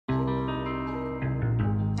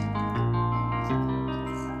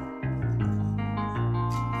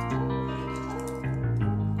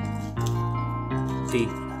T.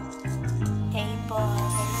 Hey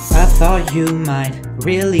boss. I thought you might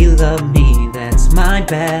really love me, that's my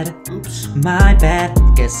bad. Oops. My bad.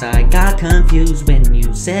 Guess I got confused when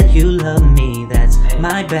you said you love me, that's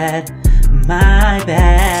my bad. My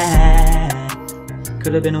bad.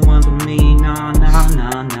 Could've been the one for me, no, that's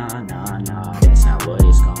not what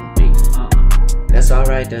it's gonna be. That's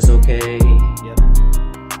alright, that's okay. Yep.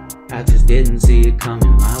 I just didn't see it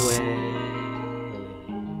coming my way.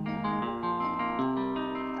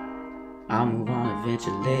 I'll move on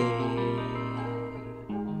eventually,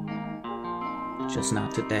 just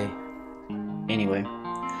not today. Anyway,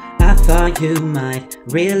 I thought you might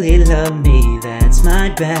really love me, that's my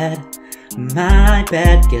bad. My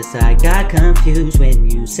bad, guess I got confused when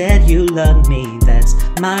you said you love me, that's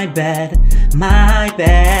my bad. My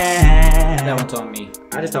bad. That one's on me.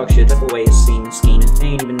 I just talk shit, that's the way it's seen, scheming. They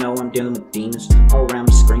ain't even know I'm dealing with demons all around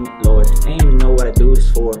me screaming, Lord. They ain't even know what I do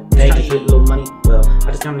this for. They just get a little money, well,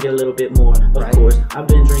 I just trying to get a little bit more. Of course, I've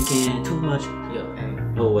been drinking too much.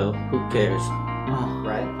 Oh well, who cares?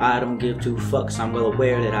 Right. I don't give two fucks. I'm well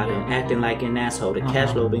aware that I've been acting like an asshole. The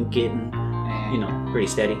cash flow been getting, pretty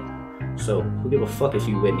steady. So who give a fuck if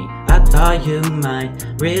you with me? I thought you might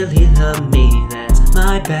really love me, that's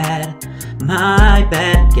my bad. My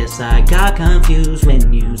bad. Guess I got confused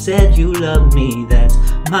when you said you love me, that's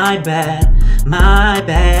my bad. My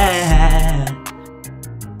bad.